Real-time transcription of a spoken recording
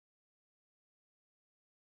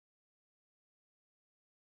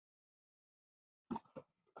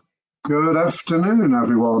Good afternoon,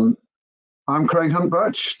 everyone. I'm Craig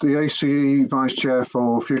Huntbatch, the ACE Vice Chair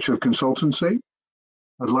for Future of Consultancy.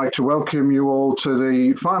 I'd like to welcome you all to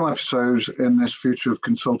the final episode in this Future of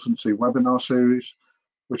Consultancy webinar series,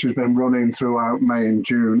 which has been running throughout May and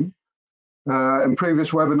June. In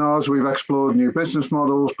previous webinars, we've explored new business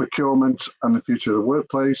models, procurement, and the future of the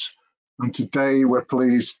workplace. And today, we're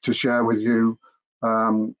pleased to share with you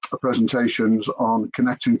presentations on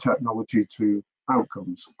connecting technology to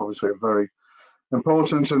outcomes. Obviously, a very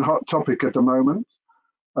important and hot topic at the moment.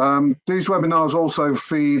 These webinars also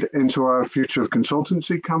feed into our Future of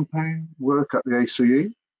Consultancy campaign work at the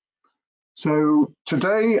ACE. So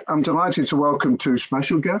today, I'm delighted to welcome two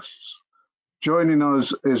special guests. Joining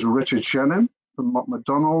us is Richard Shennan from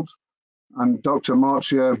MacDonald and Dr.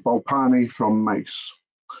 Marzia Bolpagni from Mace.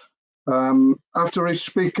 After each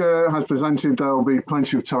speaker has presented, there will be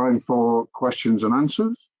plenty of time for questions and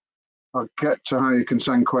answers. I'll get to how you can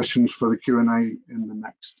send questions for the Q&A in the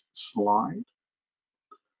next slide.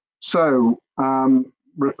 So,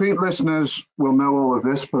 repeat listeners will know all of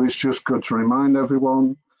this, but it's just good to remind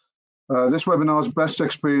everyone. This webinar is best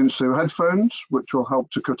experienced through headphones, which will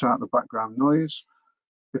help to cut out the background noise.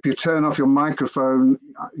 If you turn off your microphone,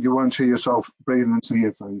 you won't hear yourself breathing into the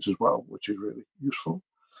earphones as well, which is really useful.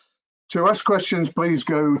 To ask questions, please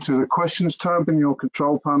go to the questions tab in your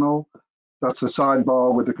control panel. That's the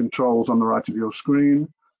sidebar with the controls on the right of your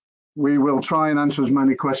screen. We will try and answer as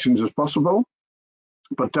many questions as possible,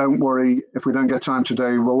 but don't worry, if we don't get time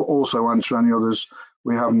today, we'll also answer any others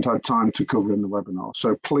we haven't had time to cover in the webinar.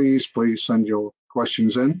 So please send your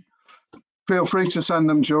questions in. Feel free to send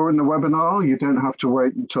them during the webinar. You don't have to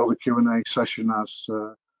wait until the Q&A session has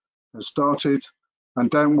started. And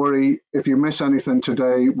don't worry, if you miss anything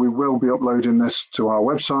today, we will be uploading this to our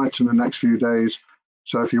website in the next few days.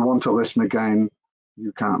 So if you want to listen again,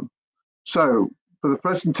 you can. So for the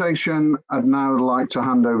presentation, I'd now like to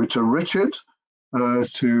hand over to Richard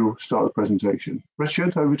to start the presentation.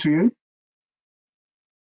 Richard, over to you.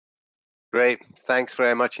 Great, thanks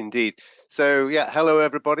very much indeed. So yeah, hello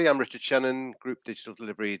everybody, I'm Richard Shennan, Group Digital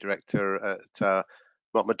Delivery Director at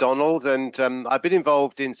MacDonald, and I've been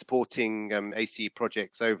involved in supporting ACE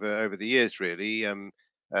projects over the years really.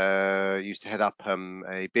 Used to head up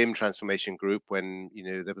a BIM transformation group when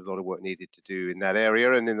there was a lot of work needed to do in that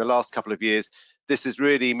area, and in the last couple of years this has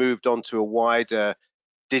really moved on to a wider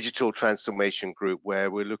digital transformation group where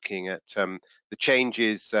we're looking at the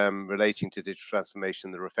changes relating to digital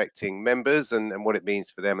transformation that are affecting members and what it means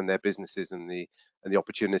for them and their businesses and the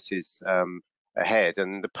opportunities ahead.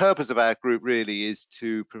 And the purpose of our group really is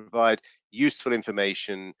to provide useful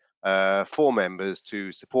information for members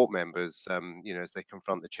to support members as they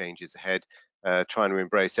confront the changes ahead, trying to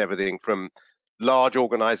embrace everything from large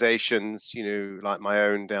organizations like my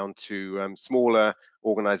own down to smaller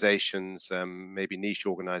organizations, maybe niche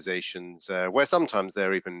organizations where sometimes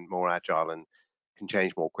they're even more agile and can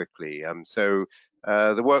change more quickly. So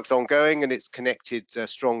the work's ongoing and it's connected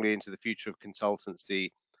strongly into the Future of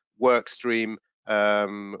Consultancy work stream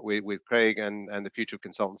with Craig and the Future of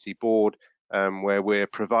Consultancy board, where we're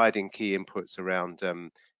providing key inputs around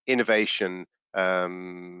innovation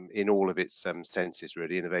in all of its senses,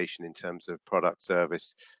 really. Innovation in terms of product,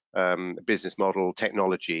 service, business model,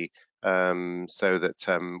 technology, so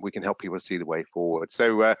that we can help people see the way forward.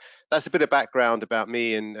 So that's a bit of background about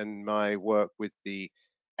me and my work with the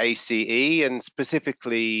ACE, and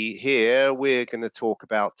specifically here we're going to talk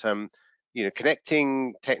about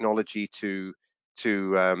connecting technology to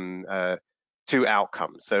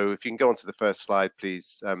outcomes. So if you can go on to the first slide,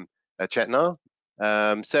 please, Chetna.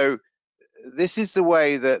 So this is the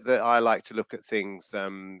way that I like to look at things,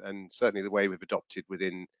 and certainly the way we've adopted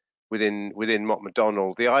within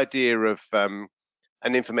MacDonald, the idea of an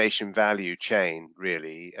information value chain,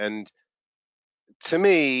 really. And to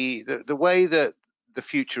me, the way that the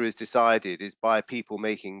future is decided is by people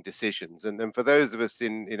making decisions. And for those of us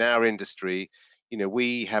in our industry,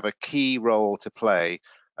 we have a key role to play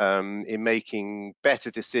in making better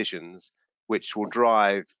decisions, which will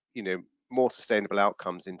drive, more sustainable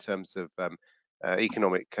outcomes in terms of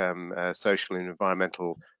economic, social and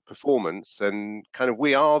environmental performance. And kind of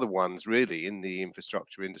we are the ones really in the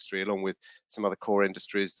infrastructure industry, along with some other core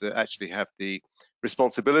industries, that actually have the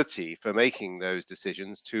responsibility for making those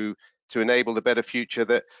decisions to enable the better future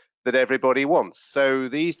that everybody wants. So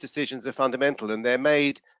these decisions are fundamental, and they're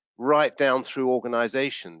made right down through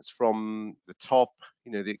organizations, from the top,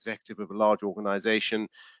 the executive of a large organization,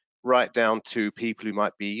 right down to people who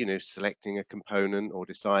might be, selecting a component or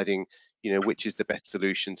deciding, which is the best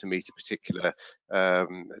solution to meet a particular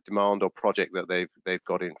demand or project that they've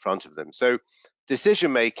got in front of them. So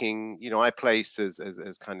decision making, I place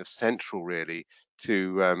as kind of central really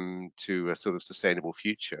to a sort of sustainable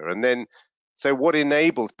future. And then, so what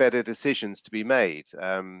enables better decisions to be made?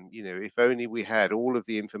 If only we had all of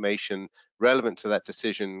the information relevant to that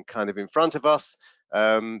decision kind of in front of us,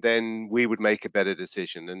 then we would make a better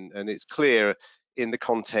decision. And it's clear in the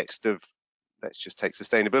context of, let's just take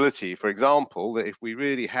sustainability, for example, that if we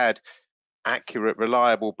really had accurate,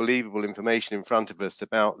 reliable, believable information in front of us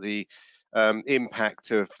about the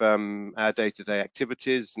impact of our day-to-day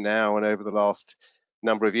activities now and over the last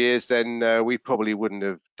number of years, then we probably wouldn't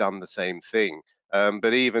have done the same thing.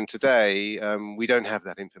 But even today, we don't have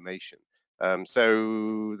that information.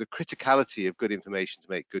 So the criticality of good information to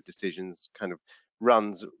make good decisions kind of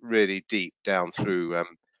runs really deep down through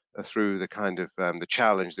the kind of the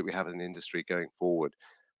challenge that we have in the industry going forward.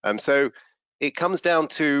 So it comes down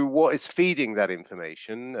to what is feeding that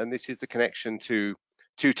information, and this is the connection to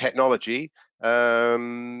technology.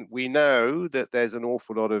 We know that there's an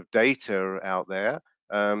awful lot of data out there,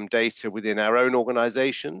 data within our own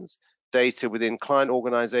organizations, data within client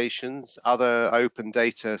organizations, other open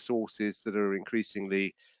data sources that are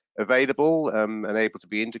increasingly available and able to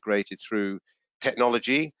be integrated through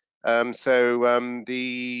technology. So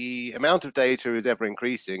the amount of data is ever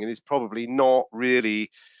increasing, and is probably not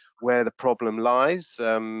really where the problem lies.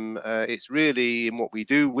 It's really in what we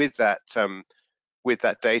do with that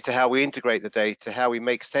data, how we integrate the data, how we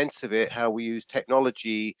make sense of it, how we use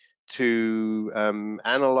technology to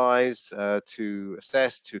analyze, to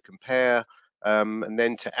assess, to compare, and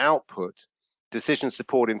then to output decision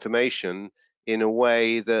support information in a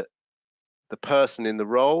way that the person in their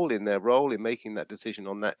role in making that decision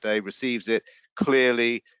on that day receives it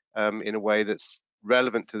clearly, in a way that's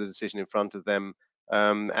relevant to the decision in front of them,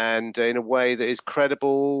 and in a way that is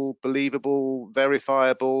credible, believable,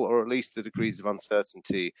 verifiable, or at least the degrees of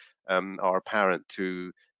uncertainty are apparent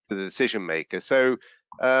to the decision maker. So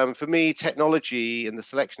for me, technology and the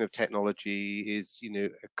selection of technology is a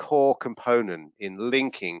core component in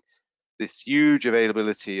linking this huge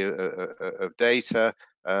availability of data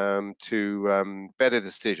to better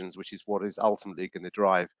decisions, which is what is ultimately going to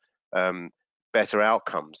drive better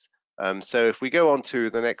outcomes. So if we go on to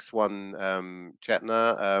the next one,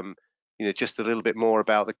 Chetna, just a little bit more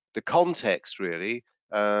about the context, really,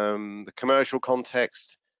 the commercial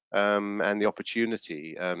context and the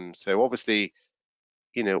opportunity. So obviously,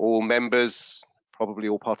 all members, probably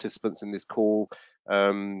all participants in this call,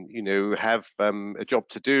 have a job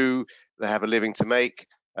to do, they have a living to make,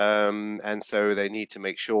 and so they need to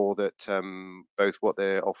make sure that both what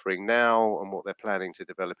they're offering now and what they're planning to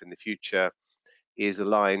develop in the future is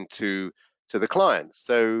aligned to the clients.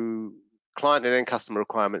 So client and end customer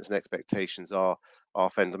requirements and expectations are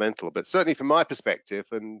fundamental. But certainly from my perspective,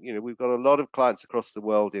 and we've got a lot of clients across the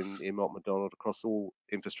world in Mott MacDonald, across all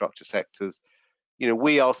infrastructure sectors,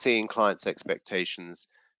 we are seeing clients' expectations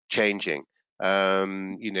changing.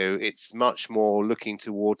 It's much more looking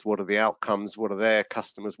towards what are the outcomes, what are their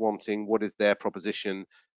customers wanting, what is their proposition,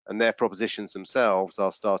 and their propositions themselves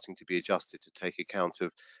are starting to be adjusted to take account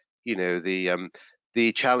of,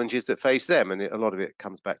 the challenges that face them, and a lot of it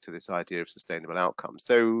comes back to this idea of sustainable outcomes.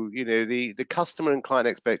 So, the customer and client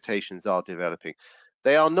expectations are developing.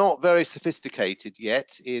 They are not very sophisticated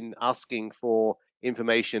yet in asking for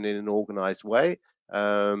information in an organized way.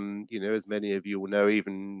 As many of you will know,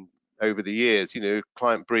 even over the years,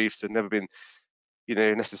 client briefs have never been,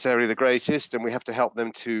 necessarily the greatest, and we have to help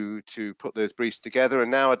them to put those briefs together.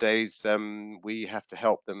 And nowadays, we have to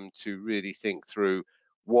help them to really think through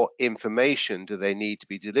what information do they need to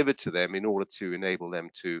be delivered to them in order to enable them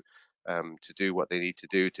to do what they need to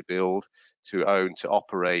do, to build, to own, to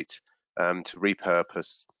operate, to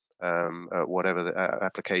repurpose, whatever the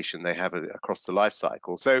application they have across the life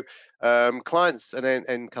cycle. So clients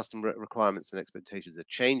and customer requirements and expectations are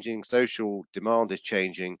changing, social demand is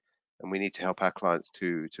changing, and we need to help our clients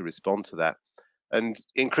to respond to that. And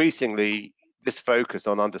increasingly, this focus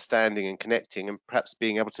on understanding and connecting and perhaps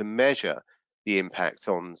being able to measure the impact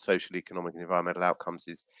on social, economic, and environmental outcomes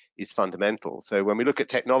is fundamental. So when we look at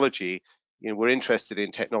technology, we're interested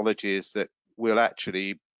in technologies that will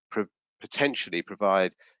actually potentially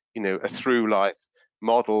provide a through life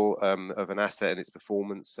model of an asset and its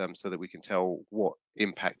performance, so that we can tell what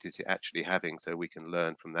impact is it actually having, so we can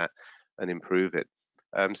learn from that and improve it.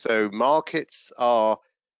 So markets are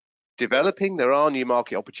developing. There are new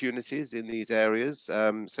market opportunities in these areas,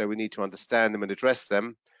 so we need to understand them and address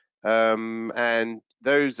them. And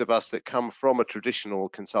those of us that come from a traditional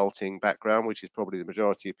consulting background, which is probably the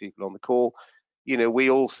majority of people on the call, we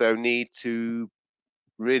also need to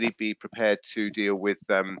really be prepared to deal with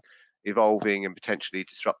evolving and potentially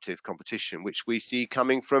disruptive competition, which we see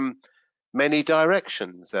coming from many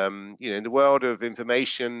directions. In the world of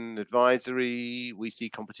information advisory, we see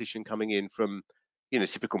competition coming in from,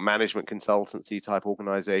 typical management consultancy type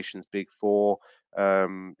organizations, Big Four.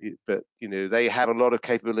 But they have a lot of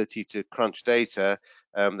capability to crunch data.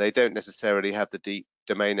 They don't necessarily have the deep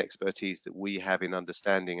domain expertise that we have in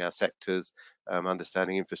understanding our sectors,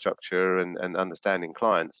 understanding infrastructure, and understanding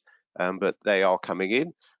clients. But they are coming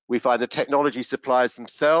in. We find the technology suppliers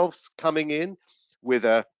themselves coming in with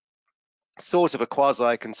a sort of a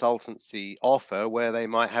quasi-consultancy offer, where they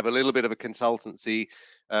might have a little bit of a consultancy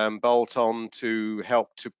bolt on to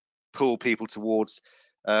help to pull people towards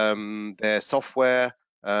their software,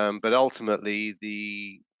 but ultimately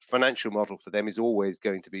the financial model for them is always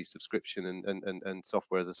going to be subscription and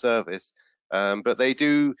software as a service. But they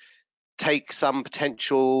do take some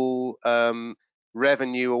potential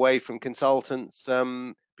revenue away from consultants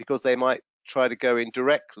because they might try to go in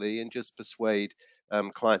directly and just persuade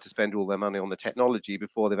client to spend all their money on the technology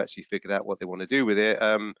before they've actually figured out what they want to do with it.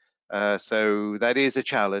 So that is a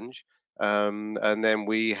challenge. And then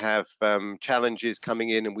we have challenges coming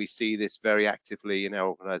in, and we see this very actively in our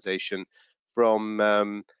organization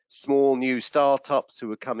from small new startups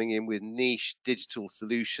who are coming in with niche digital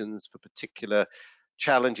solutions for particular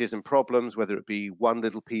challenges and problems, whether it be one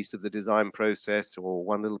little piece of the design process or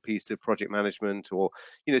one little piece of project management, or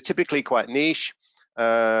typically quite niche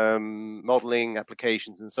modeling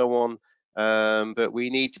applications and so on. But we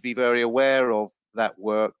need to be very aware of that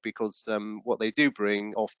work, because what they do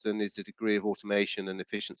bring often is a degree of automation and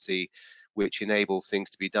efficiency which enables things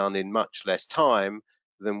to be done in much less time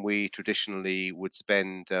than we traditionally would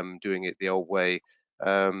spend doing it the old way.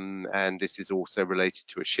 And this is also related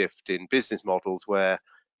to a shift in business models where,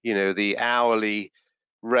 the hourly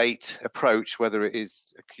rate approach, whether it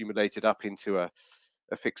is accumulated up into a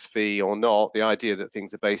fixed fee or not, the idea that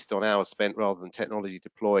things are based on hours spent rather than technology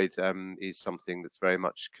deployed is something that's very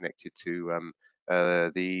much connected to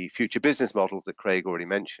the future business models that Craig already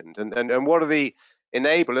mentioned. And what are the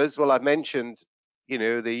enablers? Well, I've mentioned,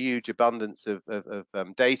 the huge abundance of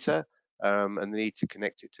data and the need to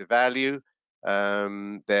connect it to value.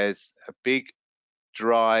 There's a big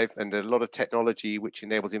drive and a lot of technology which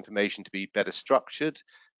enables information to be better structured.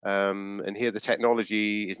 And here the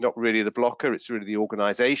technology is not really the blocker, it's really the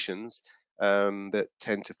organizations that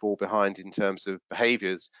tend to fall behind in terms of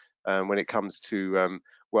behaviors when it comes to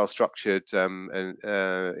well-structured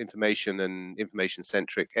information and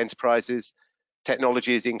information-centric enterprises.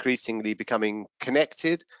 Technology is increasingly becoming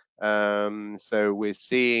connected. So we're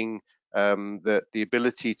seeing that the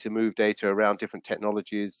ability to move data around different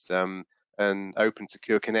technologies and open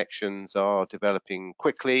secure connections are developing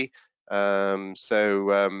quickly. The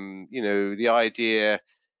idea,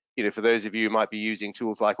 for those of you who might be using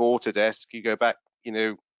tools like Autodesk, you go back,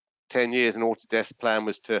 10 years, an Autodesk plan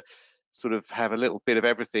was to sort of have a little bit of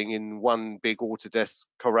everything in one big Autodesk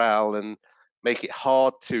corral and make it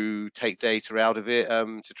hard to take data out of it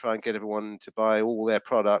to try and get everyone to buy all their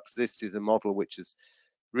products. This is a model which has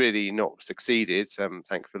really not succeeded,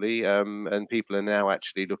 thankfully, and people are now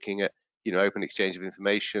actually looking at open exchange of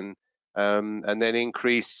information and then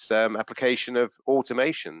increase application of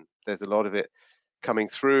automation. There's a lot of it coming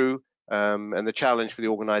through, and the challenge for the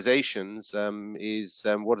organizations is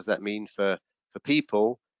what does that mean for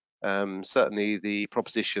people? Certainly the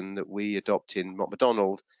proposition that we adopt in Mott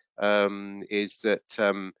MacDonald is that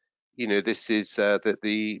this is that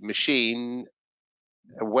the machine,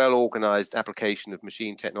 a well-organized application of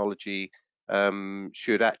machine technology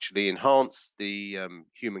should actually enhance the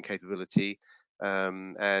human capability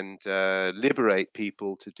and liberate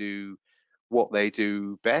people to do what they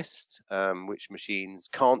do best, which machines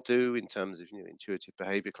can't do in terms of intuitive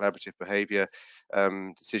behavior, collaborative behavior,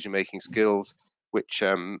 decision-making skills, which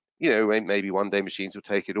maybe one day machines will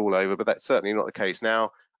take it all over, but that's certainly not the case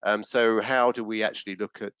now. So how do we actually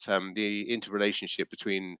look at the interrelationship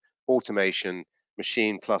between automation,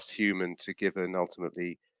 machine plus human to give an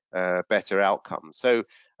ultimately better outcome? So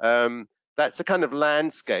that's a kind of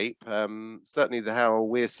landscape, certainly how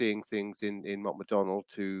we're seeing things in Mott MacDonald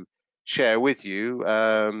to share with you.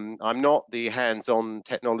 I'm not the hands-on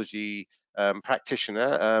technology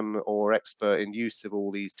practitioner or expert in use of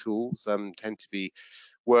all these tools. Tend to be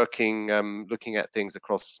working, looking at things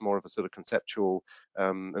across more of a sort of conceptual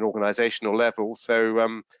and organizational level.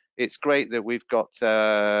 So it's great that we've got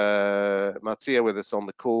Marzia with us on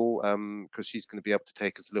the call because she's going to be able to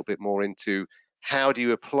take us a little bit more into how do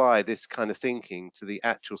you apply this kind of thinking to the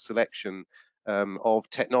actual selection of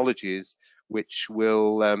technologies which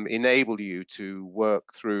will enable you to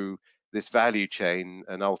work through this value chain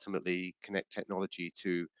and ultimately connect technology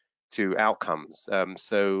to outcomes.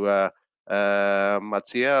 Marzia,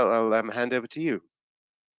 I'll hand over to you.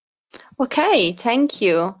 Okay, thank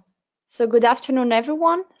you. So good afternoon,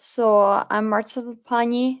 everyone. So I'm Marzia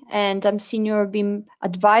Bolpagni, and I'm Senior BIM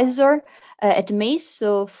Advisor at MACE.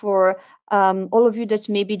 So for all of you that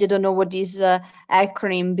maybe they don't know what this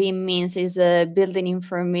acronym BIM means, is Building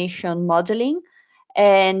Information Modeling,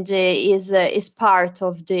 and is part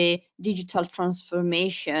of the digital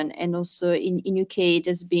transformation. And also in UK, it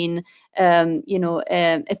has been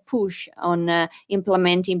a push on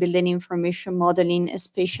implementing building information modeling,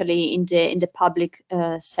 especially in the public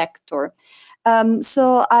sector.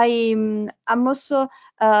 So I'm also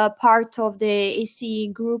part of the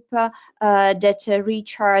ACE group that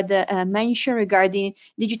Richard mentioned regarding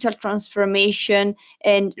digital transformation,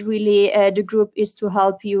 and really the group is to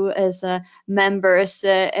help you as members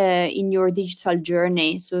in your digital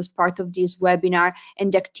journey. So as part of this webinar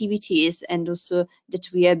and activities, and also that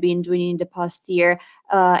we have been doing in the past year,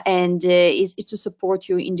 and is to support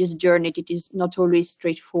you in this journey. It is not always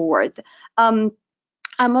straightforward.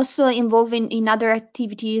 I'm also involved in other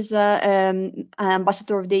activities,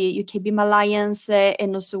 ambassador of the UK BIM Alliance,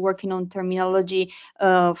 and also working on terminology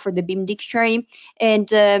for the BIM dictionary. And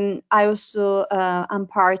I also am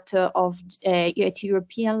part of at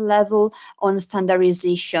European level on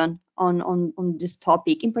standardization on this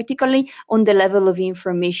topic, in particularly on the level of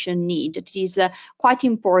information need. It is a quite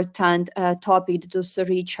important topic that also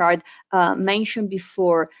Richard mentioned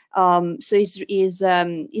before. So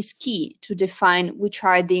is key to define which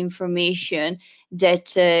are the information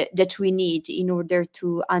that we need in order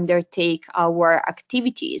to undertake our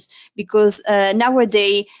activities, because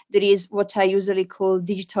nowadays there is what I usually call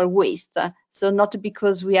digital waste. So not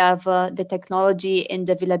because we have the technology and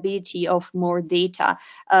the availability of more data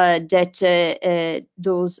that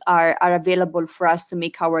those are available for us to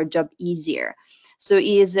make our job easier. So it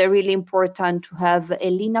is really important to have a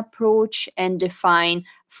lean approach and define,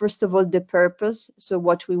 first of all, the purpose, so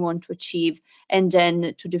what we want to achieve, and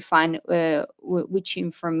then to define which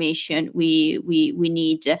information we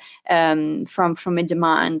need from a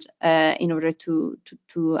demand in order to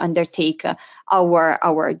undertake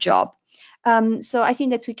our job. So I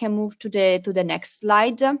think that we can move to the next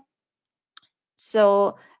slide.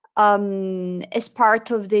 So as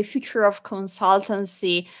part of the future of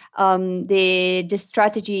consultancy, the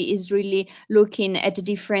strategy is really looking at the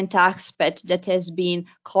different aspects that has been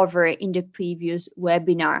covered in the previous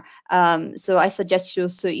webinar. So I suggest you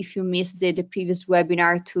also, if you missed the previous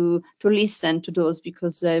webinar, to listen to those,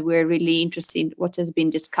 because we're really interested in what has been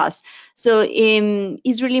discussed. So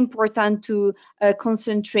it's really important to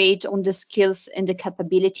concentrate on the skills and the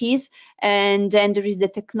capabilities, and then there is the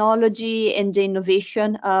technology and the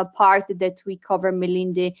innovation part that we cover mainly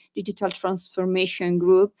in the digital transformation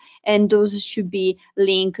group, and those should be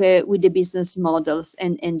linked with the business models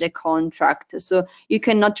and the contract. So you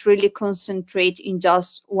cannot really concentrate in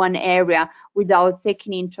just one area without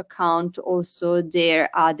taking into account also their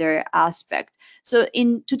other aspect. So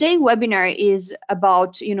in today's webinar is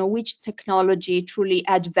about which technology truly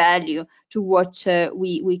add value to what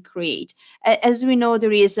we create. As we know,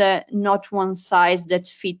 there is not one size that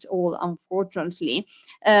fits all, unfortunately.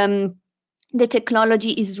 The technology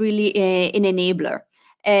is really an enabler,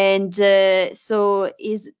 and so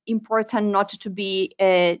it's important not to be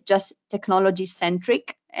just technology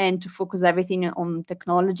centric and to focus everything on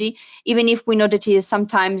technology, even if we know that it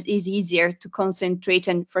sometimes is easier to concentrate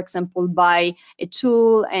and, for example, buy a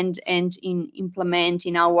tool and implement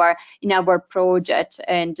in our project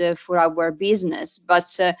and for our business.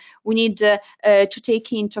 But we need to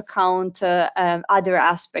take into account other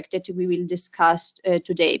aspects that we will discuss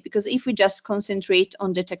today, because if we just concentrate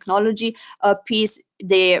on the technology piece,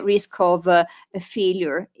 the risk of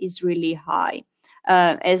failure is really high.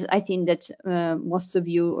 As I think that most of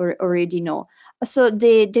you already know. So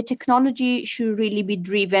the technology should really be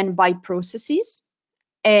driven by processes,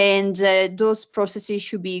 and those processes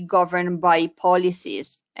should be governed by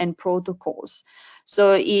policies and protocols.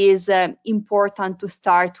 So it is important to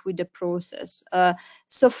start with the process.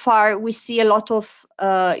 So far, we see a lot of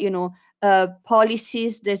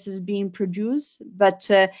policies that is being produced, but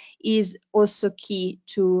is also key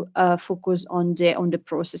to focus on the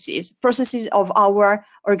processes of our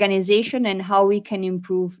organization and how we can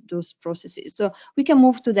improve those processes. So we can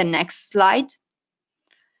move to the next slide.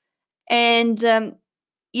 And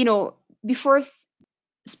before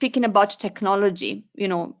speaking about technology,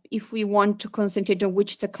 if we want to concentrate on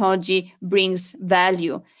which technology brings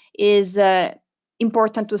value, is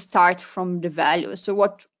important to start from the value. So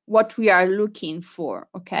what what we are looking for.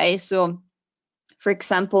 Okay, so for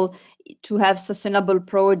example, to have sustainable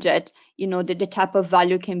project, the type of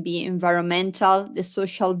value can be environmental, the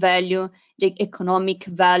social value, the economic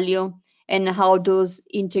value, and how those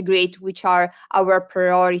integrate, which are our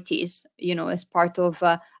priorities, as part of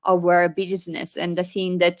our business. And I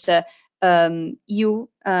think that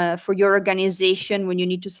for your organization, when you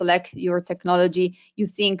need to select your technology, you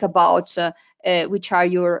think about which are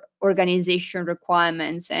your organization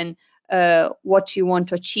requirements and what you want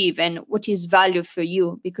to achieve and what is value for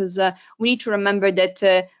you, because we need to remember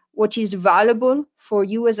that what is valuable for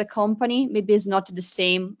you as a company maybe is not the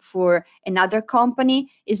same for another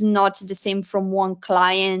company, is not the same from one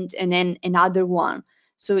client and then another one.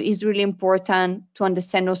 So it's really important to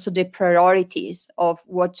understand also the priorities of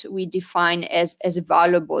what we define as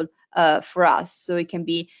valuable for us. So it can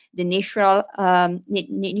be the natural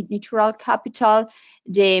capital,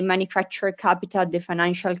 the manufacturer capital, the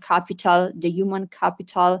financial capital, the human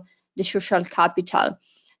capital, the social capital.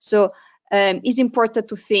 So it's important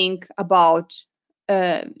to think about,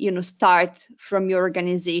 start from your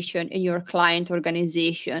organization and your client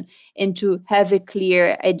organization, and to have a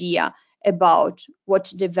clear idea about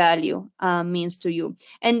what the value means to you.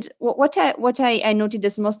 And what I noted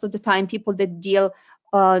is most of the time people that deal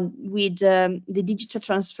with the digital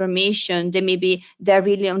transformation, they're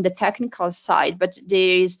really on the technical side, but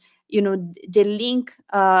there is the link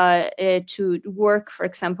to work, for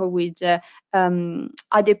example, with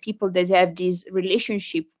other people that have this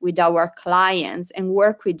relationship with our clients and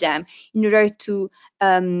work with them in order to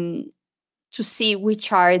see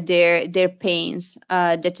which are their pains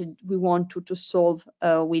that we want to solve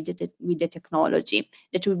with the technology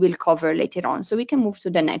that we will cover later on. So we can move to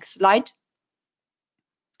the next slide.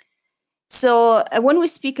 So when we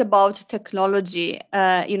speak about technology,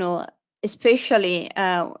 especially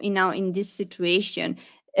in this situation,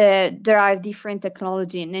 there are different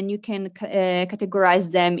technology, and then you can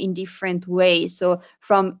categorize them in different ways. So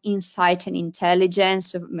from insight and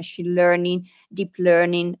intelligence, so machine learning, deep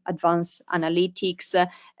learning, advanced analytics,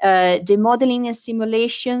 the modeling and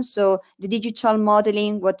simulation. So the digital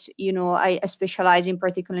modeling, I specialize in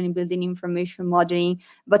particularly in building information modeling,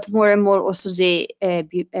 but more and more also the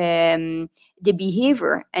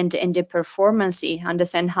behavior and the performance,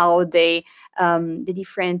 understand how the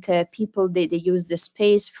different people they use the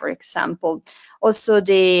space, for example. Also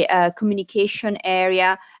the communication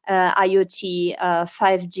area, IoT,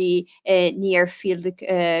 5G, near field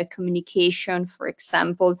communication, for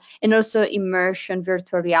example, and also immersion,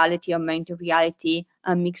 virtual reality, augmented reality,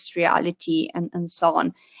 mixed reality, and so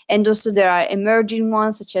on. And also there are emerging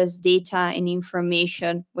ones such as data and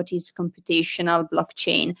information, what is computational,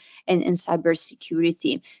 blockchain, and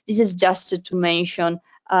cybersecurity. This is just to mention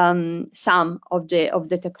some of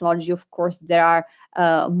the technology. Of course, there are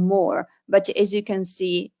more, but as you can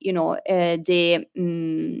see,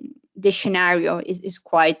 the scenario is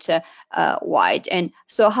quite wide. And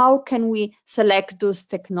so how can we select those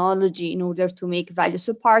technology in order to make value?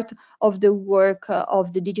 So part of the work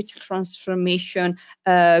of the digital transformation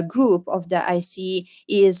group of the ICE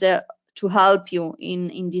is to help you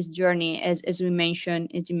in this journey, as you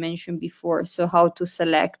mentioned before. So how to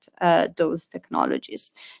select those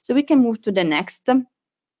technologies. So we can move to the next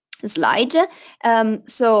slide. We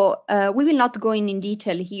will not go in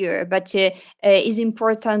detail here, but it's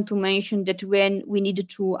important to mention that when we need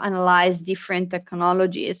to analyze different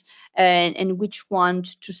technologies and which one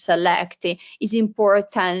to select, it's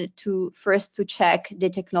important to first check the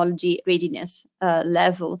technology readiness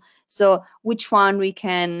level. So which one we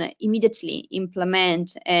can immediately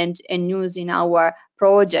implement and use in our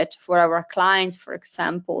project for our clients, for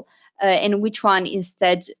example, and which one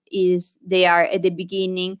instead is they are at the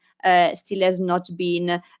beginning, still has not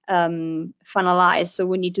been finalized. So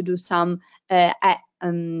we need to do some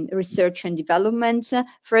research and development.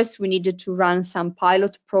 First, we needed to run some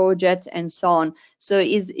pilot project and so on. So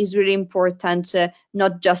it's really important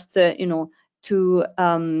not just to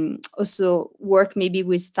also work maybe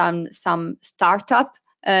with some startup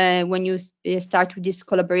when you start with this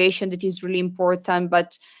collaboration. That is really important,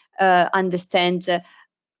 but understand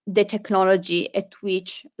the technology, at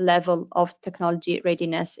which level of technology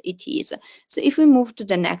readiness it is. So if we move to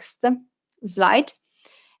the next slide.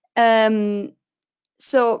 But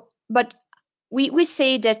we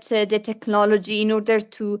say that the technology, in order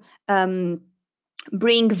to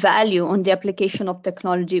bring value on the application of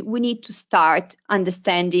technology, we need to start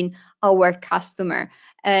understanding our customer.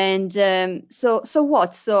 And so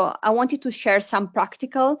I wanted to share some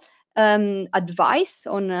practical advice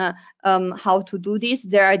on how to do this.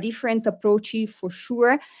 There are different approaches for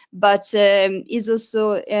sure, but it's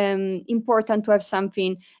also important to have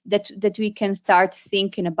something that we can start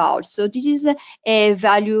thinking about. So this is a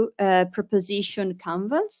value proposition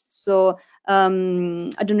canvas. So I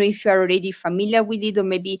don't know if you are already familiar with it, or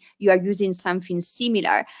maybe you are using something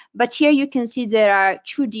similar. But here you can see there are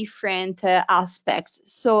two different aspects.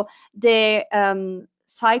 So the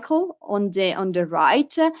cycle on the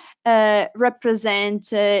right represent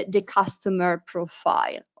the customer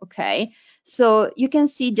profile. Okay, so you can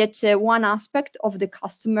see that one aspect of the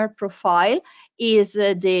customer profile is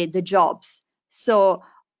the jobs. So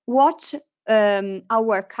what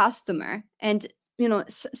our customer, and you know,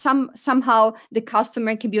 somehow the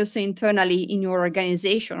customer can be also internally in your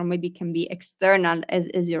organization, or maybe can be external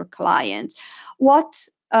as your client.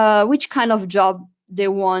 Which kind of job they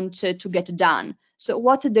want to get done? So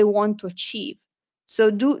what do they want to achieve?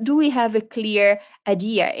 So do we have a clear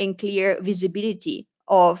idea and clear visibility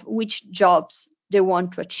of which jobs they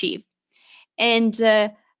want to achieve? And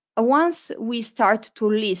once we start to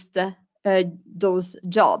list those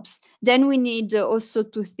jobs, then we need also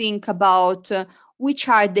to think about which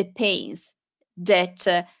are the pains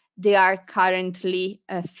that they are currently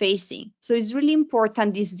facing. So it's really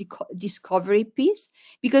important, this discovery piece,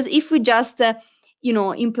 because if we just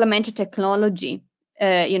implement a technology,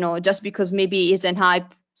 just because maybe it's an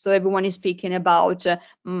hype, so everyone is speaking about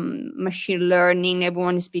machine learning,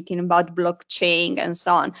 everyone is speaking about blockchain and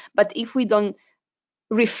so on. But if we don't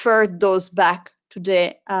refer those back to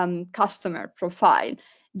the customer profile,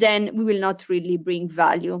 then we will not really bring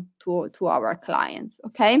value to our clients.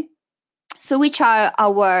 Okay. So which are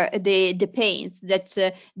the pains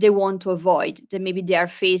that they want to avoid, that maybe they are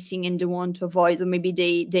facing and they want to avoid, or maybe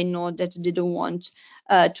they know that they don't want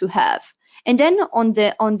to have. And then on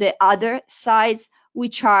the other sides,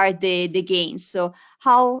 which are the gains, so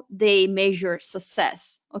how they measure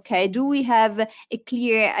success. Okay, do we have a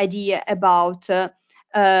clear idea about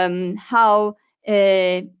how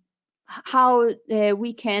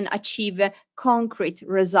we can achieve concrete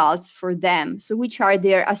results for them? So which are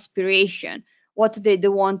their aspiration, what they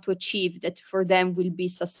want to achieve that for them will be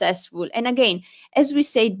successful? And again, as we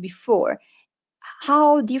said before,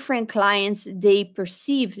 how different clients they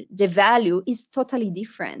perceive the value is totally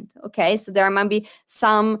different. Okay, so there might be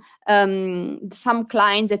some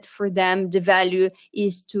clients that for them the value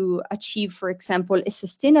is to achieve, for example, a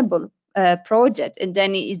sustainable project, and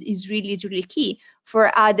then it is really key.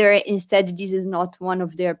 For other, instead, this is not one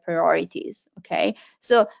of their priorities. Okay,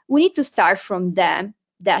 so we need to start from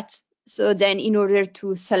that. So then, in order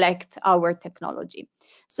to select our technology.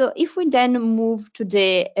 So if we then move to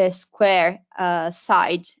the square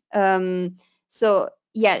side, it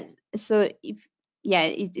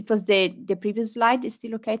was the previous slide. Is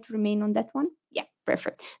still okay to remain on that one? Yeah,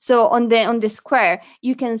 perfect. So on the square,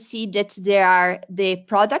 you can see that there are the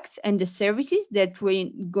products and the services that we're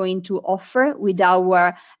going to offer with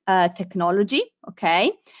our technology.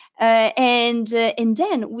 Okay. And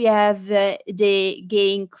then we have the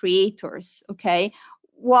game creators. Okay,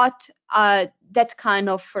 what that kind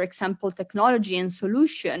of, for example, technology and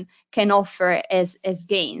solution can offer as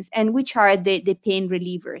gains, and which are the pain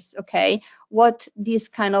relievers. Okay, what this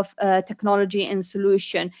kind of technology and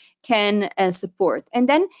solution can support. And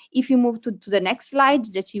then if you move to the next slide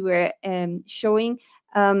that you were showing,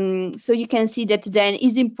 so you can see that then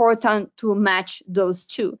it's important to match those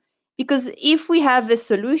two. Because if we have a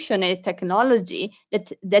solution, a technology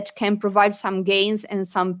that can provide some gains and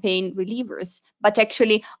some pain relievers, but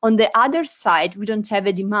actually on the other side, we don't have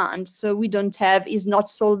a demand. So we don't have, is not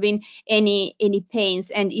solving any pains,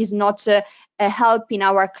 and is not helping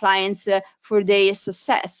our clients for their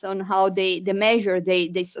success, on how they measure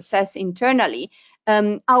their success internally.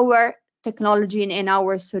 Our technology and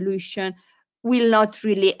our solution will not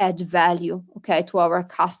really add value, okay, to our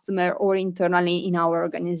customer or internally in our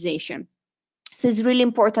organization. So it's really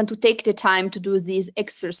important to take the time to do this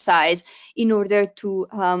exercise in order to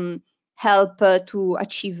help to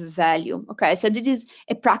achieve value. Okay, so this is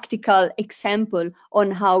a practical example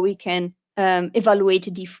on how we can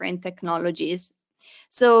evaluate different technologies.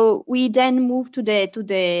 So we then move to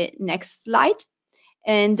the next slide,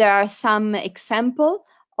 and there are some example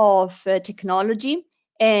of technology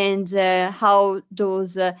and how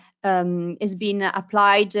those is being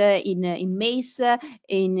applied in MACE,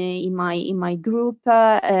 in my group,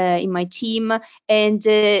 in my team. And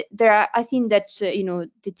there are, I think that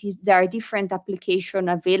there are different applications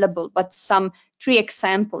available, but some 3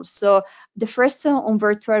 examples. So the first on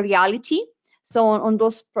virtual reality. So on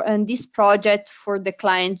this project for the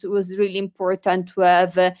clients, it was really important to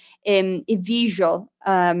have a visual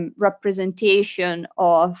representation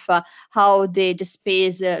of how the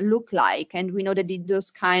space look like, and we know that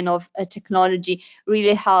those kind of technology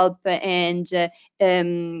really help and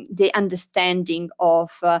the understanding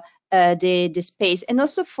of the space, and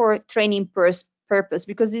also for training purpose,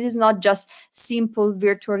 because this is not just simple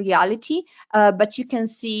virtual reality, but you can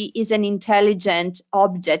see is an intelligent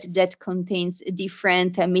object that contains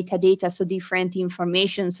different metadata, so different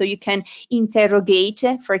information. So you can interrogate,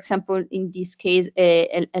 for example, in this case,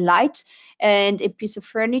 a light and a piece of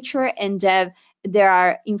furniture, and there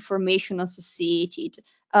are information associated.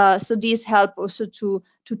 So these help also to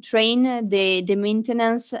train the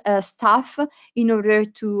maintenance staff in order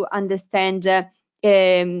to understand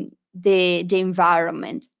the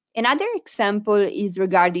environment. Another example is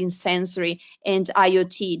regarding sensory and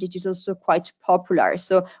IoT, that is also quite popular.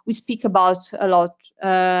 So we speak about a lot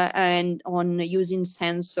and on using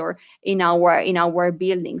sensor in our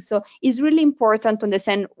buildings. So it's really important to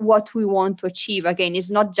understand what we want to achieve. Again, it's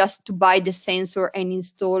not just to buy the sensor and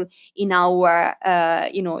install in our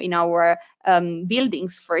in our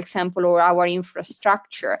buildings, for example, or our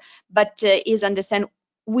infrastructure, but is understand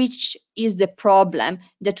which is the problem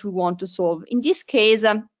that we want to solve. In this case,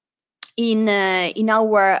 in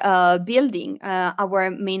our building,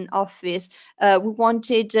 our main office, we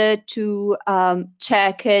wanted to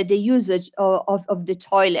check the usage of the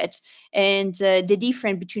toilet and the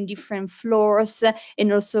difference between different floors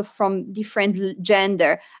and also from different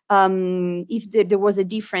gender, if there was a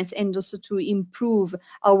difference, and also to improve.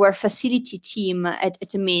 Our facility team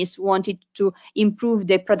at MACE wanted to improve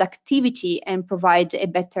the productivity and provide a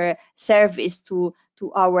better service to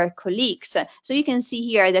our colleagues. So you can see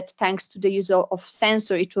here that thanks to the use of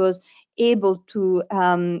sensor, it was able to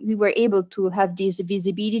we were able to have this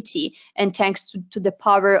visibility, and thanks to the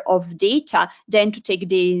power of data, then to take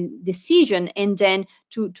the decision, and then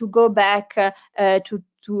to go back to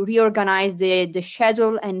reorganize the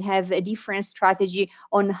schedule and have a different strategy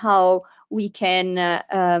on how we can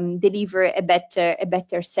deliver a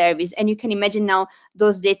better service. And you can imagine now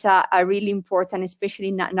those data are really important, especially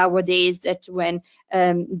nowadays, that when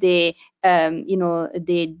the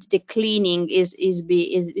cleaning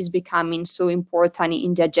is becoming so important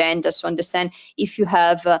in the agenda. So understand if you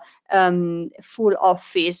have full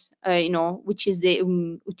office, which is the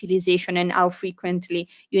utilization and how frequently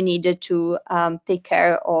you need to take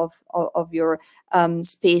care of your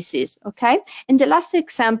spaces. Okay, and the last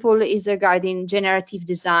example is regarding generative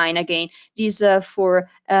design. Again, this for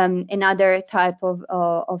another type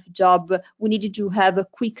of job. We needed to have a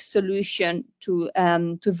quick solution to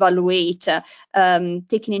evaluate,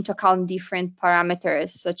 taking into account different parameters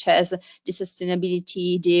such as the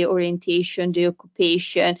sustainability, the orientation, the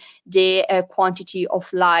occupation, the quantity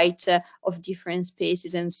of light of different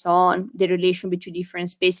spaces, and so on, the relation between different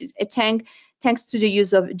spaces. Thanks to the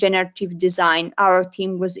use of generative design, our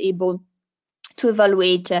team was able to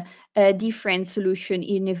evaluate a different solution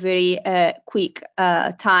in a very quick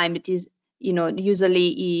time. It is,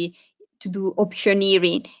 usually to do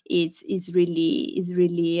optioneering is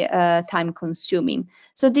really time consuming.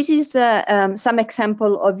 So this is some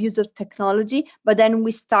example of use of technology, but then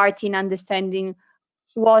we start in understanding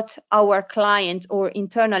what our client or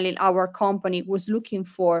internally our company was looking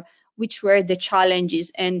for, which were the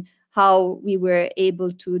challenges, and how we were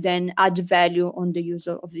able to then add value on the use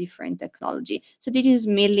of different technology. So this is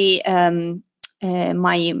mainly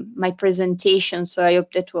my presentation. So I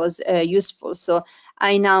hope that was useful. So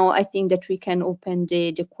I think that we can open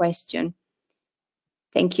the question.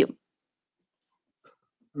 Thank you.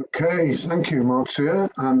 Okay, thank you, Marzia,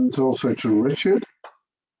 and also to Richard.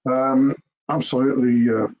 Absolutely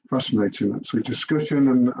fascinating, actually, discussion,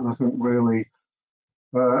 and I think really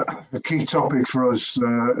a key topic for us in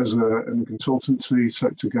the consultancy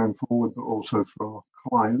sector going forward, but also for our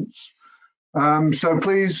clients. So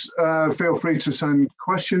please feel free to send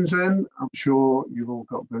questions in. I'm sure you've all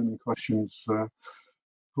got burning questions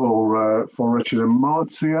for Richard and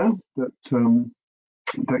Marzia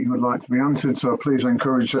that you would like to be answered. So please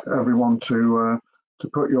encourage everyone to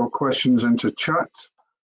put your questions into chat.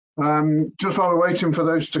 Just while we're waiting for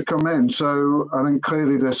those to come in, so I think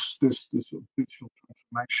clearly this digital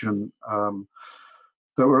transformation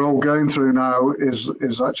that we're all going through now is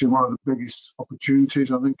actually one of the biggest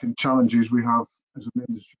opportunities, I think, and challenges we have as an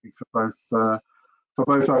industry for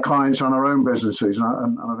both our clients and our own businesses.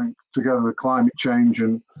 And I think together with climate change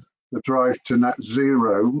and the drive to net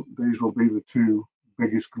zero, these will be the two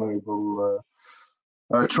biggest global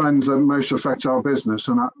trends that most affect our business.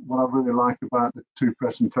 And what I really like about the two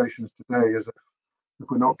presentations today is if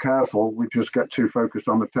we're not careful, we just get too focused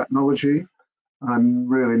on the technology and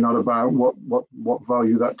really not about what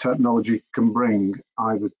value that technology can bring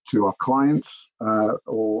either to our clients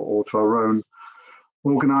or to our own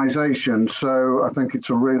organization. So I think it's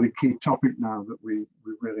a really key topic now that we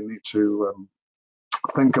really need to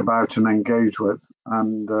think about and engage with.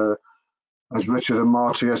 And as Richard and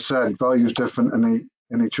Marzia said, value is different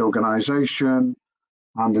in each organization,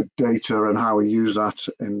 and the data and how we use that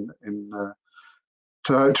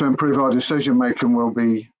to improve our decision making will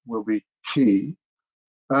be key.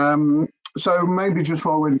 So maybe just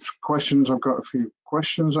while we're in questions, I've got a few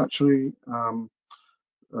questions actually.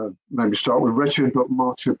 Maybe start with Richard, but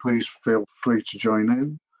Marzia, please feel free to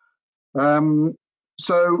join in.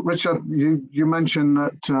 So Richard, you mentioned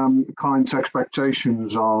that clients'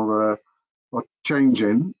 expectations are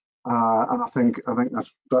changing, and I think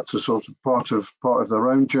that's a sort of part of their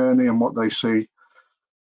own journey and what they see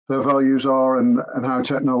their values are and how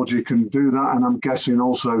technology can do that. And I'm guessing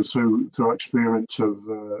also through experience of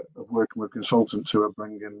working with consultants who are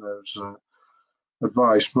bringing those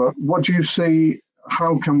advice. But what do you see?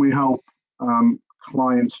 How can we help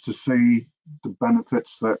clients to see the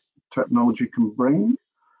benefits that technology can bring?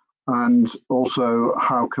 And also,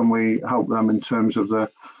 how can we help them in terms of the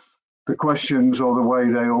questions or the way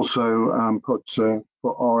they also put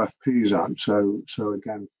RFPs out? So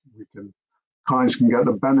again, clients can get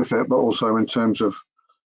the benefit, but also in terms of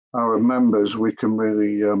our members, we can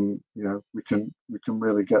really we can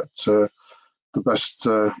really get the best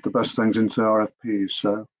things into RFPs.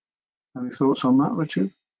 So any thoughts on that,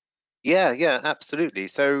 Richard? Yeah, absolutely.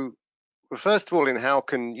 So first of all, in how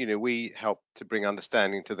can we help to bring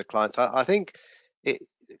understanding to the clients? I think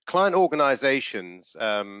client organizations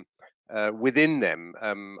within them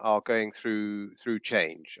are going through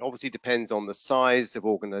change. Obviously depends on the size of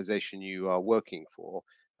organization you are working for.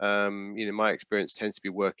 My experience tends to be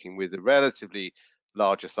working with the relatively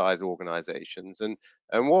larger size organizations, and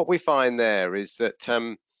what we find there is that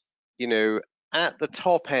at the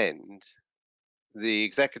top end, the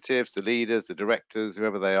executives, the leaders, the directors,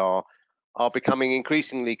 whoever they are becoming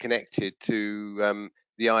increasingly connected to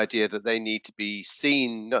the idea that they need to be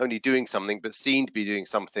seen not only doing something, but seen to be doing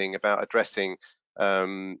something about addressing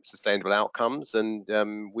sustainable outcomes. And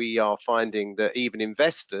we are finding that even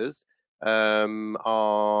investors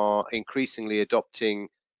are increasingly adopting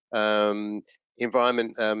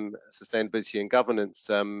environment, sustainability and governance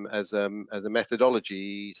as a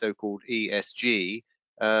methodology, so-called ESG,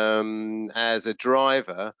 as a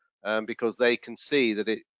driver, because they can see that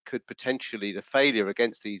it could potentially, the failure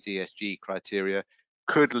against these ESG criteria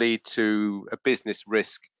could lead to a business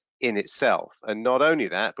risk in itself. And not only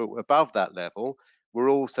that, but above that level, we're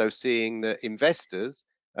also seeing that investors,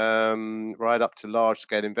 right up to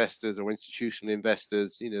large-scale investors or institutional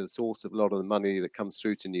investors, the source of a lot of the money that comes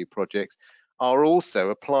through to new projects, are also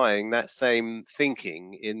applying that same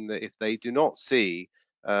thinking in that if they do not see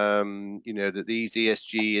that these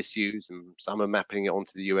ESG issues, and some are mapping it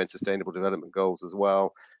onto the UN Sustainable Development Goals as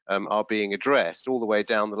well, are being addressed all the way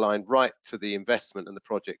down the line, right to the investment and the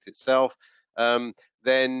project itself, then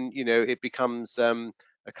it becomes a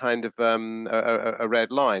kind of a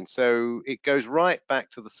red line. So it goes right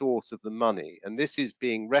back to the source of the money, and this is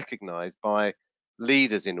being recognized by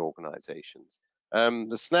leaders in organizations.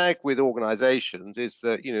 The snag with organizations is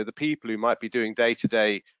that the people who might be doing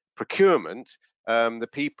day-to-day procurement, the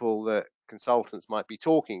people that consultants might be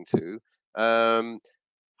talking to,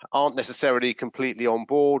 aren't necessarily completely on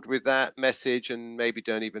board with that message and maybe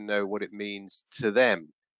don't even know what it means to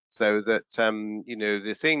them. So that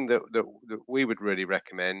the thing that we would really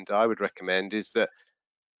recommend, I would recommend, is that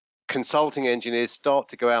consulting engineers start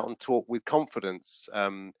to go out and talk with confidence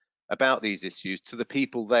about these issues to the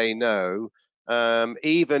people they know,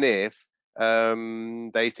 even if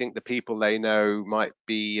they think the people they know might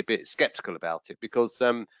be a bit skeptical about it, because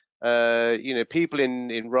people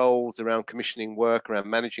in roles around commissioning work, around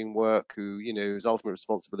managing work, whose ultimate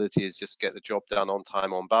responsibility is just get the job done on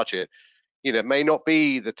time, on budget, it may not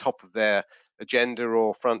be the top of their agenda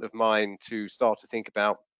or front of mind to start to think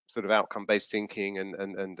about sort of outcome-based thinking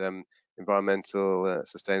and environmental,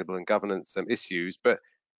 sustainable and governance issues, but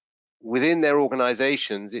within their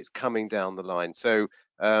organizations, it's coming down the line. So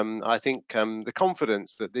I think the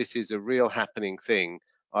confidence that this is a real happening thing,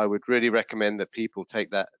 I would really recommend that people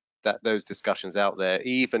take those discussions out there,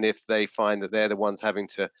 even if they find that they're the ones having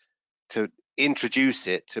to introduce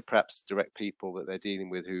it to perhaps direct people that they're dealing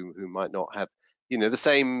with who might not have the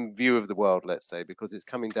same view of the world, let's say, because it's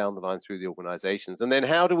coming down the line through the organizations. And then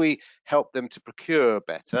how do we help them to procure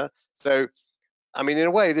better? So I mean, in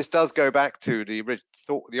a way, this does go back to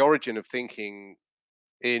the origin of thinking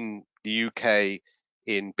in the UK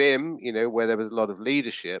in BIM, where there was a lot of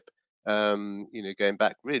leadership, going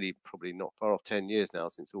back really probably not far off 10 years now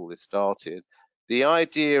since all this started. The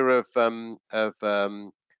idea of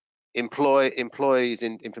employees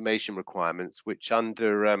in information requirements, which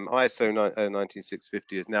under ISO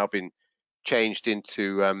 19650 has now been changed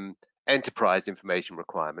into enterprise information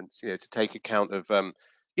requirements, to take account of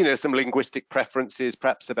some linguistic preferences,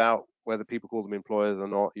 perhaps about whether people call them employers or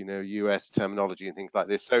not, US terminology and things like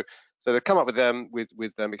this. So they come up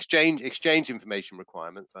with exchange information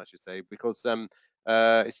requirements, I should say, because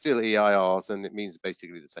it's still EIRs and it means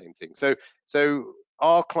basically the same thing. So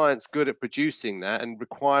are clients good at producing that and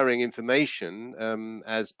requiring information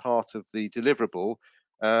as part of the deliverable?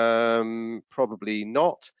 Probably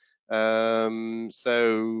not.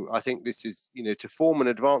 So I think this is, to form an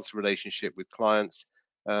advanced relationship with clients,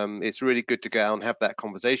 it's really good to go out and have that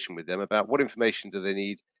conversation with them about what information do they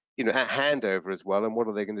need, at handover as well, and what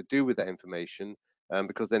are they going to do with that information,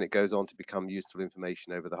 because then it goes on to become useful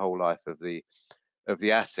information over the whole life of the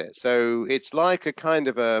asset. So it's like a kind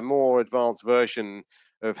of a more advanced version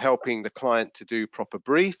of helping the client to do proper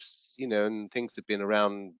briefs, and things have been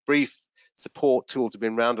around. Brief support tools have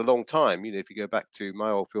been around a long time. If you go back to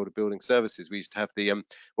my old field of building services, we used to have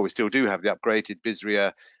we still do have the upgraded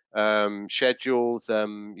BISRIA schedules,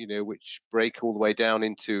 which break all the way down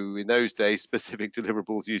into, in those days, specific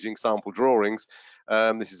deliverables using sample drawings.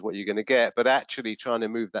 This is what you're going to get, but actually trying to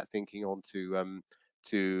move that thinking on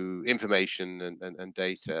to information and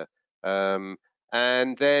data.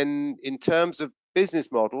 And then in terms of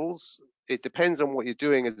business models, it depends on what you're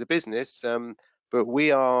doing as a business, but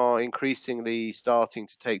we are increasingly starting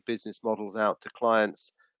to take business models out to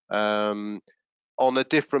clients on a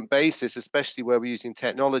different basis, especially where we're using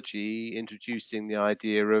technology, introducing the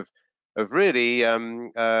idea of really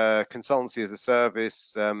consultancy as a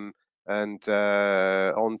service, and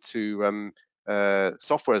onto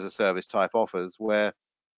software as a service type offers, where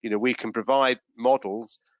we can provide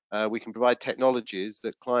models, we can provide technologies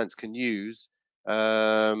that clients can use,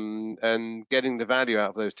 and getting the value out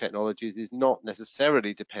of those technologies is not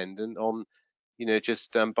necessarily dependent on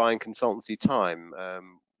just buying consultancy time.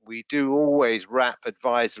 We do always wrap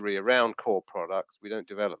advisory around core products. We don't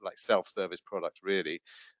develop like self-service products really,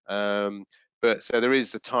 but so there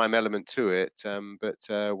is a time element to it,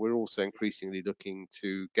 but we're also increasingly looking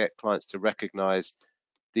to get clients to recognize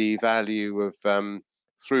the value of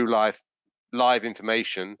through live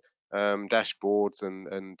information, dashboards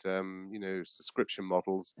and subscription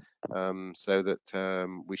models, so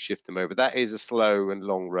that we shift them over. That is a slow and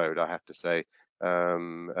long road, I have to say,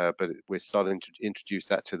 but we're starting to introduce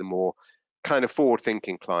that to the more kind of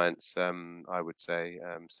forward-thinking clients, I would say.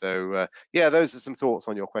 So yeah, those are some thoughts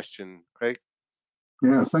on your question, Craig.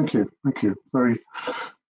 Yeah, thank you. Very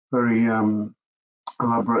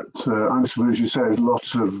elaborate answer. As you said,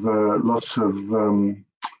 lots of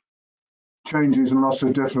changes and lots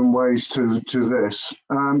of different ways to this.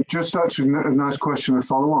 Just actually a nice question to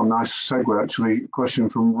follow on, nice segue actually, question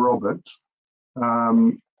from Robert.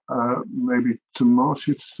 Maybe to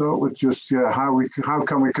Marzia to start with, just how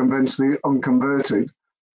can we convince the unconverted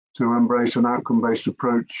to embrace an outcome-based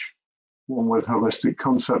approach, one with holistic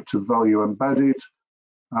concept of value embedded?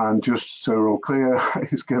 And just so we're all clear,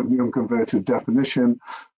 he's given the unconverted definition: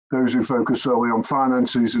 those who focus solely on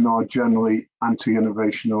finances and are generally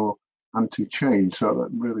anti-innovation or anti-change. So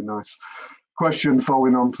that's really nice question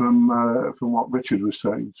following on from what Richard was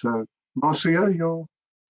saying. So Marzia, your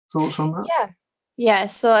thoughts on that? Yeah.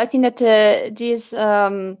 So I think that this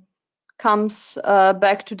comes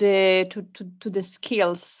back to the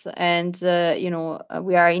skills, and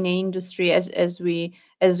we are in an industry as we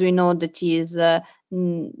know that is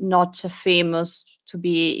not famous to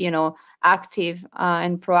be active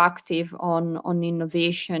and proactive on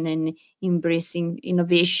innovation and embracing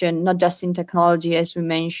innovation, not just in technology as we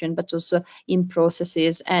mentioned, but also in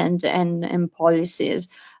processes and policies.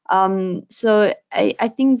 So I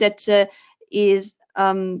think that is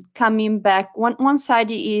coming back. One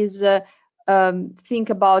side is think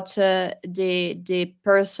about the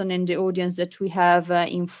person and the audience that we have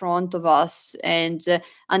in front of us, and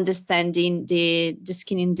understanding the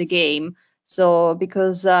skin in the game. So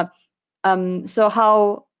because so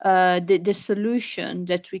how the solution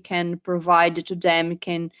that we can provide to them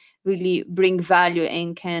can really bring value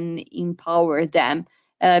and can empower them,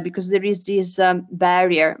 because there is this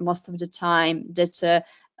barrier most of the time that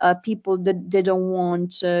people that they don't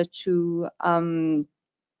want to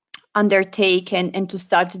undertake and to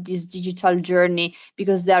start this digital journey,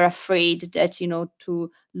 because they're afraid that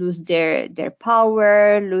to lose their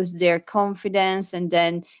power, lose their confidence, and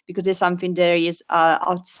then because there's something that is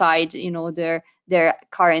outside their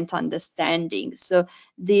current understanding. So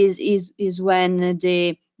this is when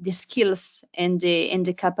the skills and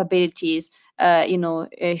the capabilities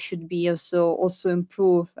should be also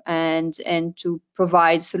improve, and to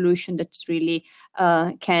provide solution that really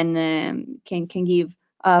can give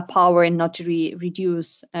power and not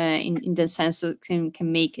reduce in the sense of can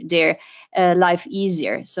make their life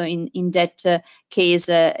easier. So in that case,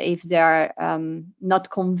 if they are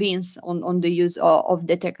not convinced on the use of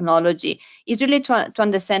the technology, it's really to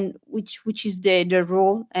understand which is the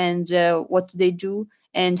role and what they do,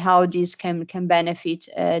 and how this can benefit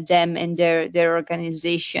them and their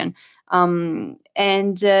organization.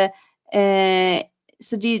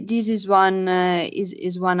 So this is one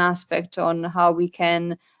aspect on how we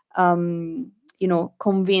can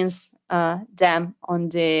convince them on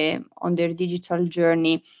their digital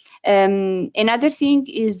journey. Another thing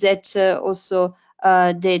is that also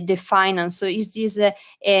the finance. So is this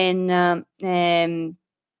an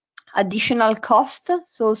additional cost?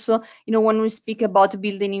 So when we speak about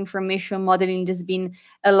building information modeling, there's been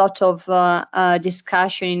a lot of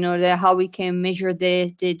discussion how we can measure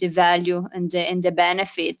the value and the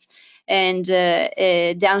benefits, and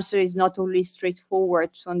the answer is not only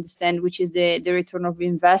straightforward to understand which is the return of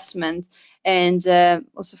investment, and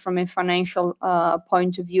also from a financial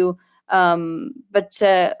point of view. But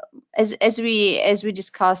as we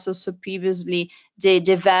discussed also previously,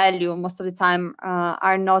 the value most of the time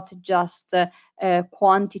are not just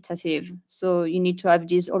quantitative. So you need to have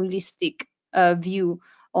this holistic view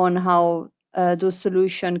on how those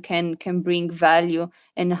solutions can bring value,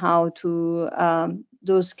 and how to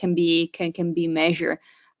those can be measured.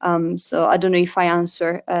 So I don't know if I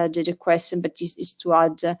answer the question, but this is to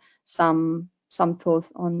add some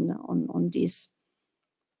thought on this.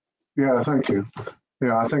 Yeah, thank you.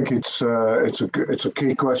 Yeah, I think it's a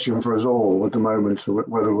key question for us all at the moment,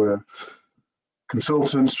 whether we're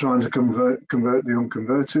consultants trying to convert the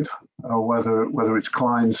unconverted, or whether it's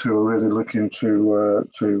clients who are really looking to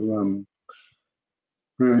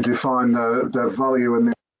really define their value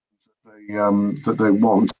and that they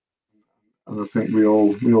want. And I think we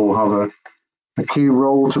all have a key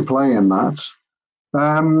role to play in that.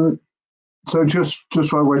 So just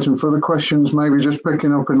while waiting for the questions, maybe just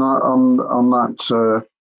picking up on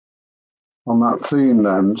that theme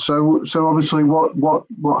then. So obviously,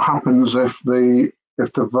 what happens if the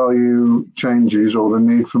value changes, or the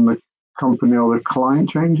need from the company or the client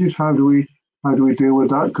changes? How do we deal with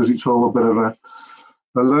that? Because it's all a bit of a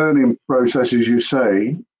learning process, as you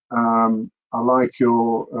say. I like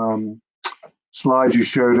your slide you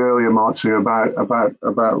showed earlier, Marzia,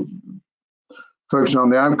 about focusing on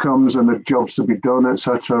the outcomes and the jobs to be done,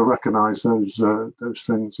 etc. Recognise those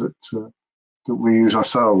things that we use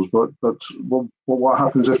ourselves. But what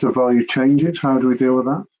happens if the value changes? How do we deal with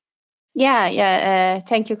that? Yeah.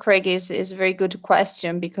 Thank you, Craig. Is a very good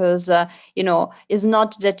question, because it's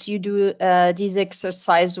not that you do this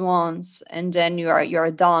exercise once and then you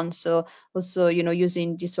are done. So also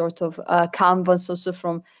using this sort of canvas also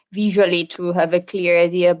from visually to have a clear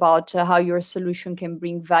idea about how your solution can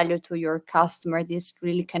bring value to your customer. This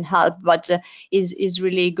really can help, but is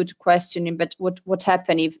really a good question. But what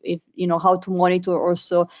happens if how to monitor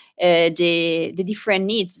also the different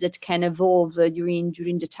needs that can evolve during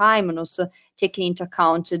the time, and also taking into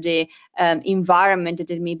account the environment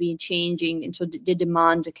that may be changing, and so the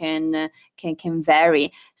demand can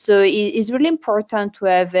vary. So it's really important to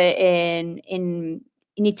have an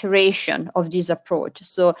iteration of this approach.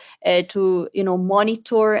 So to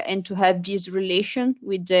monitor and to have this relation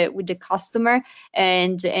with the customer,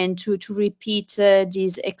 and to repeat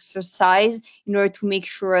this exercise in order to make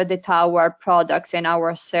sure that our products and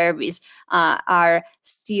our service are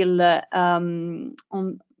still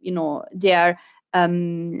they are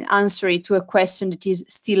answering to a question that is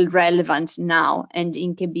still relevant now and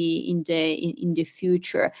can be in the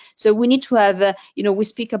future. So we need to have we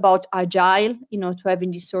speak about agile, to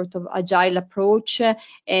having this sort of agile approach,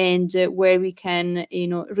 and where we can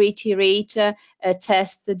reiterate,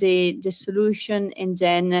 test the solution, and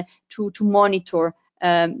then to monitor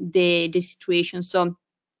the situation. So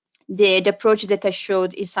the approach that I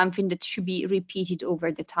showed is something that should be repeated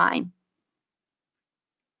over the time.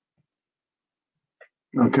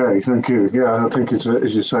 Okay, thank you. Yeah, I think it's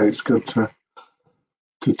as you say, it's good to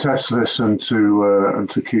test this and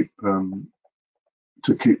to keep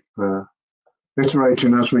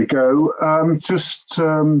iterating as we go. Just to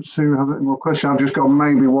have a more question, I've just got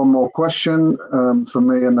maybe one more question for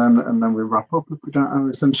me, and then we wrap up if we don't have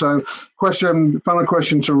anything. So, final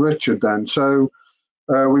question to Richard then. So,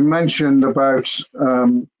 we mentioned about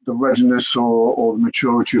the readiness or the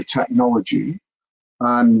maturity of technology,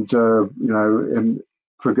 and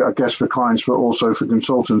I guess for clients, but also for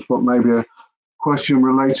consultants. But maybe a question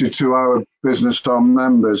related to our business, our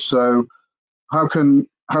members. So, how can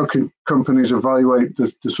companies evaluate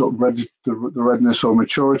the sort of the readiness or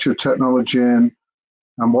maturity of technology and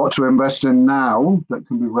what to invest in now that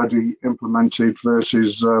can be ready implemented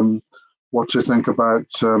versus what to think about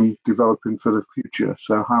developing for the future?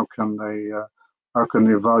 So how can they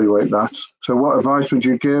evaluate that? So what advice would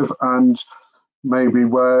you give, and maybe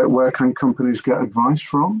where can companies get advice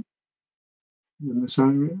from in this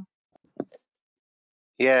area?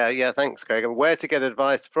 Yeah, thanks, Craig. And where to get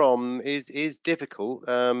advice from is difficult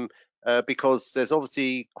because there's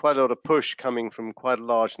obviously quite a lot of push coming from quite a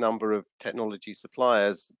large number of technology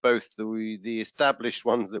suppliers, both the established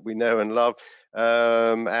ones that we know and love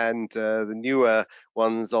and the newer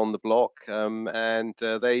ones on the block. And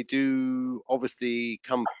they do obviously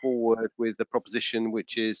come forward with a proposition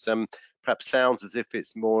which is perhaps sounds as if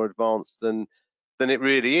it's more advanced than it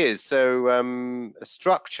really is. So a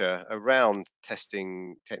structure around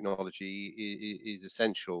testing technology is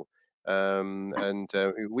essential, and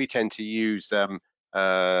we tend to use a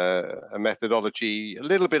methodology a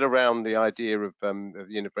little bit around the idea of the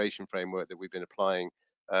innovation framework that we've been applying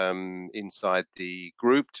inside the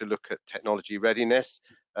group to look at technology readiness,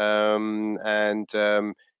 and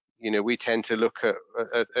we tend to look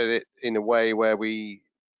at it in a way where we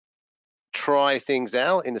try things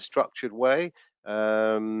out in a structured way.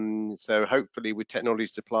 So hopefully with technology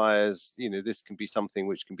suppliers, this can be something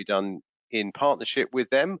which can be done in partnership with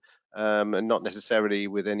them, and not necessarily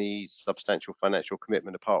with any substantial financial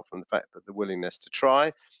commitment apart from the fact that the willingness to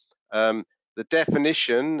try. The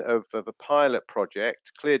definition of a pilot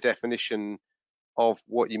project, clear definition of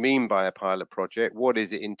what you mean by a pilot project, what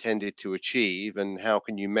is it intended to achieve, and how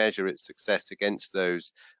can you measure its success against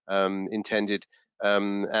those intended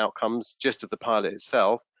outcomes just of the pilot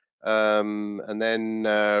itself. And then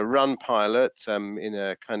run pilot in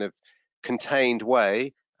a kind of contained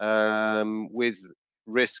way with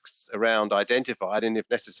risks around identified, and if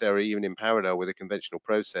necessary even in parallel with a conventional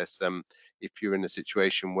process if you're in a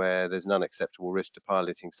situation where there's an unacceptable risk to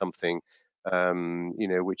piloting something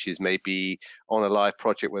which is maybe on a live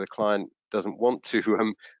project where the client doesn't want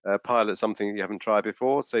to pilot something you haven't tried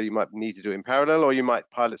before, so you might need to do it in parallel, or you might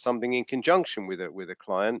pilot something in conjunction with a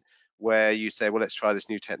client where you say, well, let's try this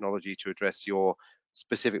new technology to address your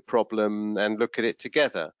specific problem and look at it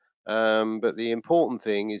together. But the important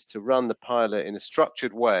thing is to run the pilot in a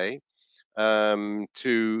structured way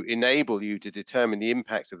to enable you to determine the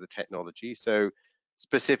impact of the technology. So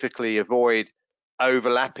specifically avoid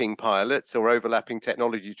overlapping pilots or overlapping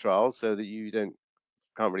technology trials so that you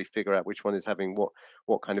can't really figure out which one is having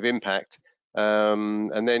what kind of impact,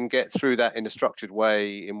 and then get through that in a structured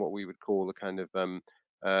way in what we would call the kind of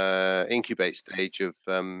incubate stage of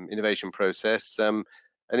innovation process. And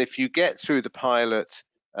if you get through the pilot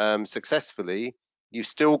successfully, you've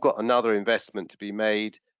still got another investment to be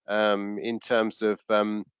made in terms of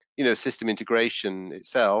system integration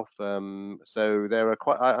itself. So there are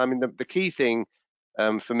the key thing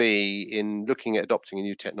for me in looking at adopting a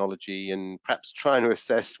new technology and perhaps trying to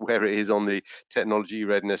assess where it is on the technology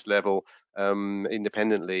readiness level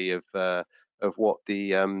independently of what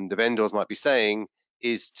the vendors might be saying,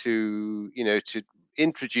 is to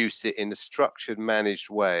introduce it in a structured, managed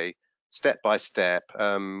way, step by step,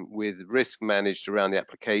 with risk managed around the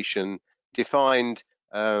application, defined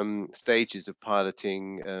stages of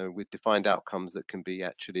piloting with defined outcomes that can be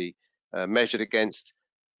actually measured against,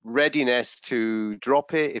 readiness to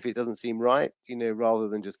drop it if it doesn't seem right, rather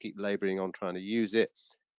than just keep laboring on trying to use it.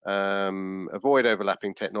 Avoid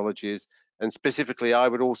overlapping technologies, and specifically I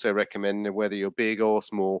would also recommend, whether you're big or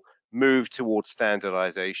small, move towards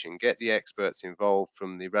standardization. Get the experts involved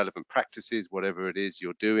from the relevant practices, whatever it is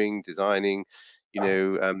you're doing, designing,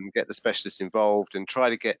 get the specialists involved and try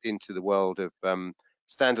to get into the world of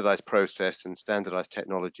standardized process and standardized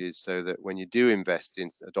technologies, so that when you do invest in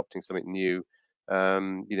adopting something new,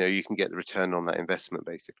 you can get the return on that investment,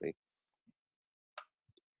 basically.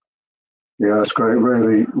 Yeah, that's great.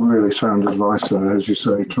 Really, really sound advice there, as you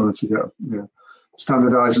say, trying to get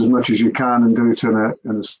standardize as much as you can and do it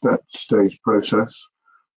in a step stage process.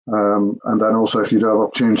 And then also, if you do have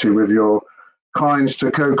opportunity with your clients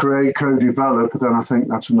to co-create, co-develop, then I think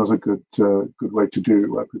that's another good way to do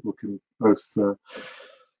it, where people can both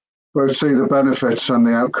see the benefits and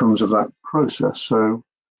the outcomes of that process. So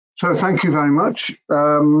thank you very much.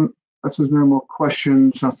 If there's no more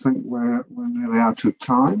questions, I think we're nearly out of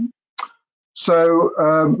time. So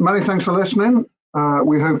many thanks for listening.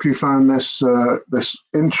 We hope you found this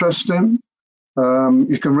interesting.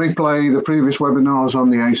 You can replay the previous webinars on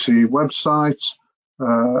the ACE website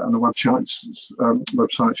and the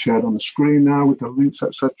website shared on the screen now with the links,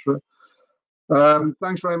 etc.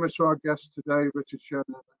 Thanks very much to our guests today, Richard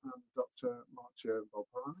Shennan and Dr. Marzia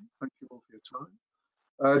Bolpagni. Thank you all for your time.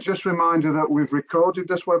 Just a reminder that we've recorded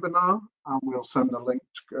this webinar and we'll send the link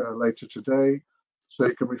later today, so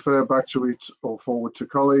you can refer back to it or forward to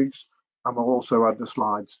colleagues, and we'll also add the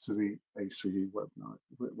slides to the ACE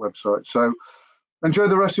website. So enjoy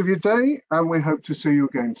the rest of your day, and we hope to see you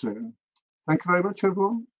again soon. Thank you very much,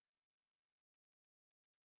 everyone.